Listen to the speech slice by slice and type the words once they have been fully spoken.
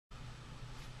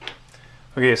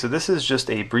Okay, so this is just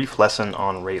a brief lesson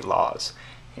on rate laws.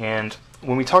 And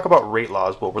when we talk about rate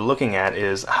laws, what we're looking at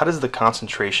is how does the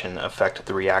concentration affect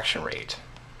the reaction rate?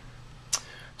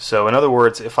 So in other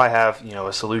words, if I have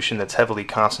a solution that's heavily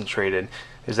concentrated,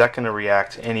 is that going to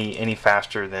react any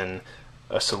faster than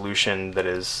a solution that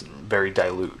is very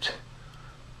dilute,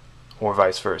 or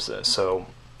vice versa? So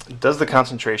does the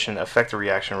concentration affect the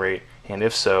reaction rate, and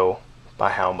if so, by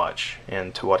how much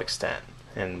and to what extent?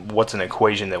 And what's an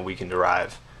equation that we can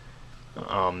derive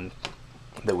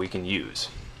that we can use?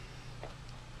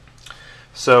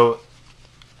 So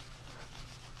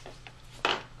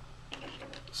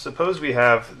suppose we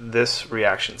have this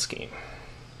reaction scheme.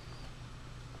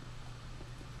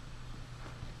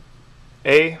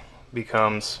 A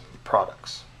becomes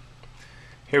products.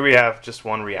 Here we have just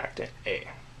one reactant, A.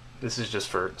 This is just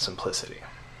for simplicity.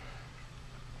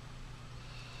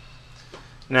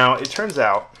 Now it turns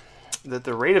out that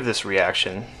the rate of this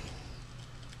reaction,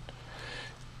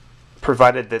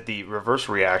 provided that the reverse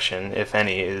reaction, if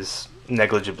any, is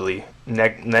negligibly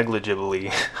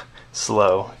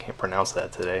slow, I can't pronounce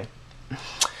that today,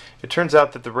 it turns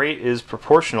out that the rate is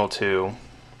proportional to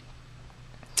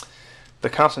the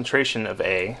concentration of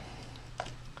A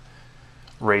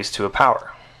raised to a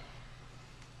power.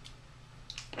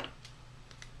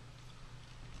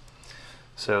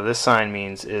 So this sign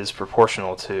means is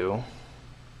proportional to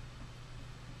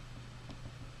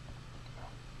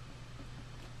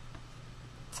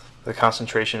the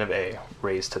concentration of A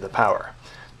raised to the power.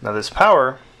 Now this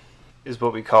power is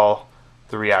what we call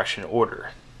the reaction order.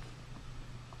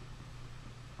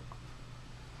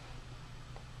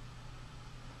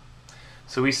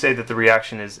 So we say that the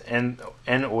reaction is n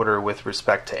order with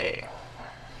respect to A.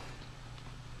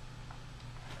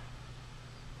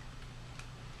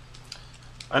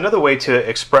 Another way to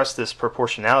express this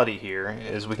proportionality here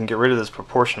is we can get rid of this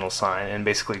proportional sign and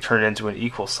basically turn it into an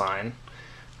equal sign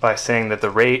by saying that the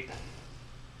rate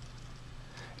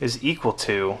is equal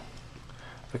to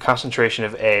the concentration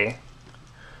of A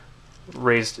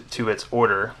raised to its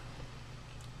order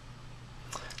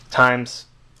times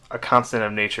a constant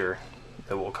of nature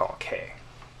that we'll call K.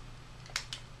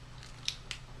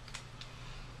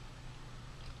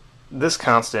 This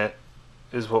constant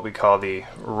is what we call the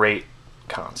rate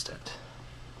constant.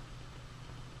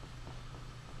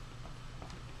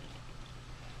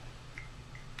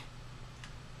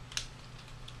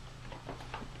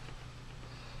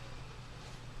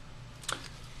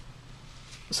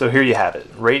 So here you have it.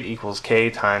 Rate equals K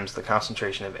times the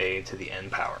concentration of A to the n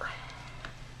power.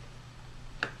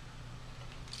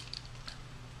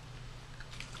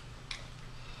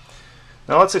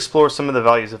 Now let's explore some of the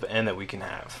values of n that we can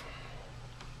have.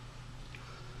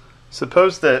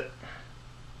 Suppose that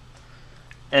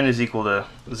n is equal to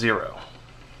 0.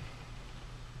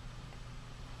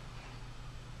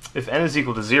 If n is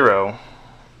equal to 0,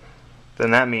 then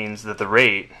that means that the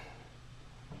rate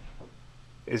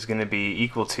is going to be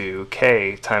equal to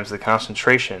K times the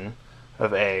concentration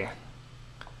of A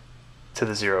to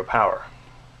the 0 power.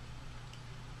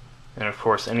 And of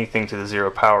course anything to the 0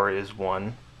 power is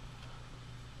 1.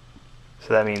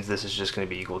 So that means this is just going to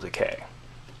be equal to K.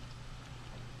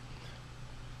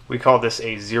 We call this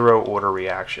a zero order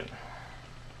reaction.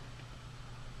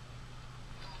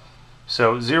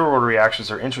 So zero order reactions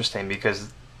are interesting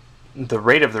because the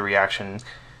rate of the reaction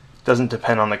doesn't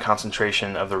depend on the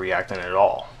concentration of the reactant at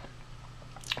all,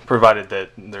 provided that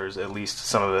there's at least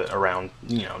some of it around,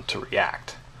 to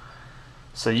react.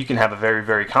 So you can have a very,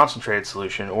 very concentrated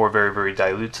solution or a very, very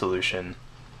dilute solution.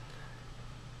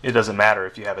 It doesn't matter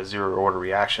if you have a zero order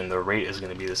reaction, the rate is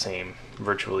going to be the same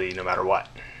virtually no matter what.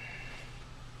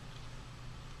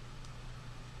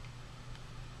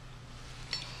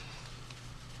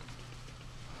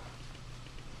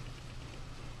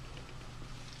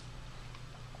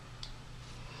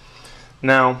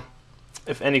 Now,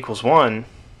 if n equals 1,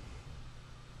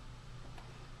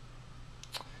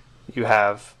 you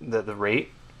have that the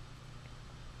rate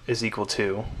is equal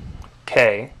to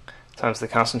K times the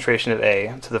concentration of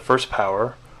A to the first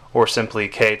power, or simply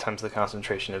K times the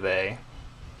concentration of A.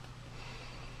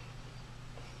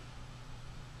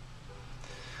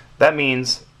 That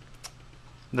means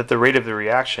that the rate of the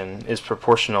reaction is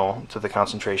proportional to the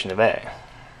concentration of A.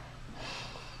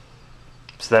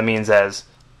 So that means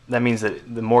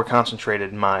that the more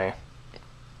concentrated my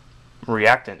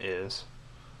reactant is,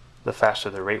 the faster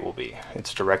the rate will be.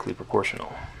 It's directly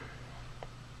proportional.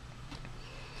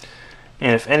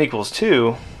 And if n equals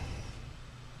 2,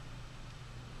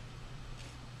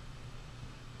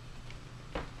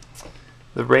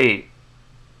 the rate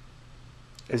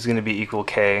is going to be equal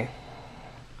K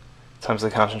times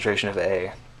the concentration of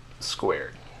A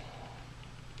squared.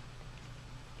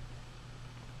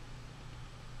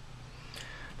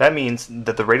 That means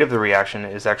that the rate of the reaction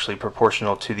is actually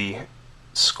proportional to the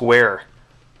square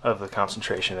of the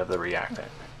concentration of the reactant.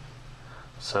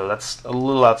 So that's a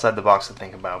little outside the box to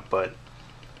think about, but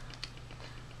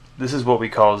this is what we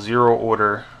call zero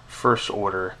order, first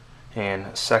order,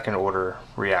 and second order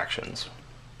reactions.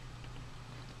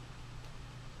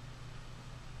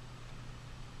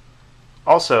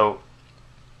 Also,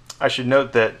 I should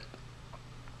note that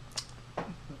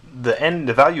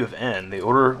the value of n, the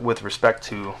order with respect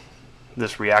to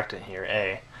this reactant here,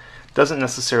 A, doesn't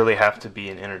necessarily have to be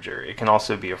an integer. It can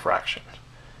also be a fraction.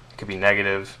 It could be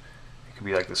negative, it could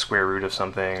be like the square root of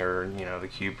something, or the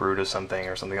cube root of something,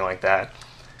 or something like that.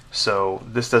 So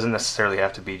this doesn't necessarily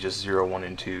have to be just 0, 1,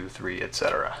 and 2, 3,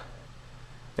 etc.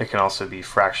 It can also be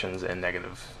fractions and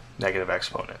negative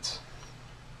exponents.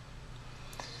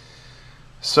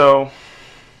 So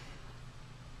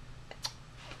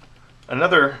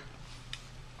another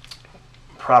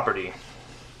property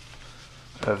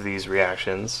of these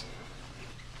reactions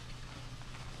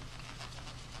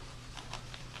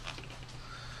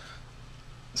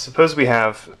suppose we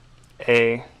have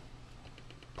A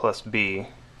plus B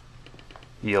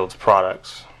yields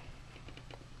products.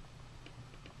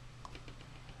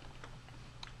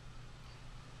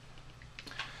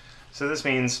 So this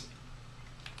means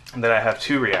that I have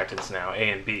two reactants now, A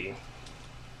and B.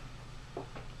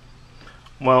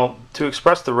 Well, to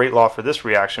express the rate law for this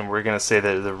reaction, we're going to say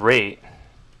that the rate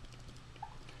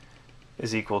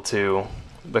is equal to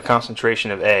the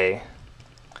concentration of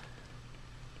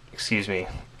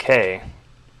K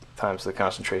times the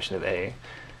concentration of A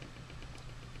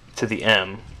to the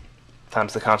M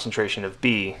times the concentration of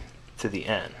B to the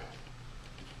N.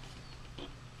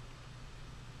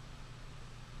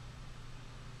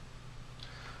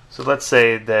 So let's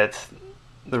say that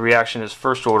the reaction is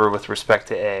first order with respect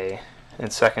to A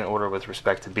and second order with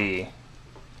respect to B.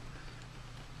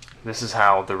 This is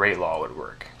how the rate law would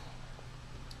work.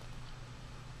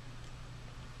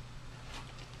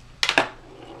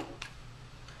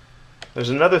 There's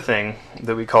another thing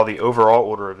that we call the overall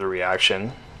order of the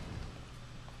reaction.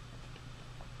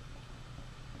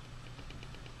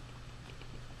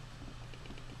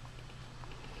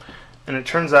 And it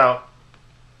turns out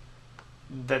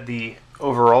that the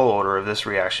overall order of this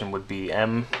reaction would be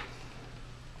M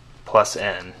plus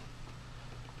N,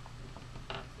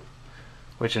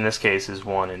 which in this case is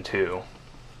 1 and 2,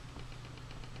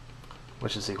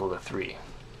 which is equal to 3.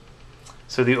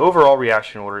 So the overall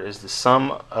reaction order is the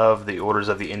sum of the orders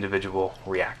of the individual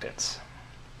reactants.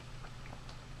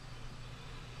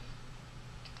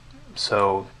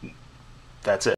 So that's it.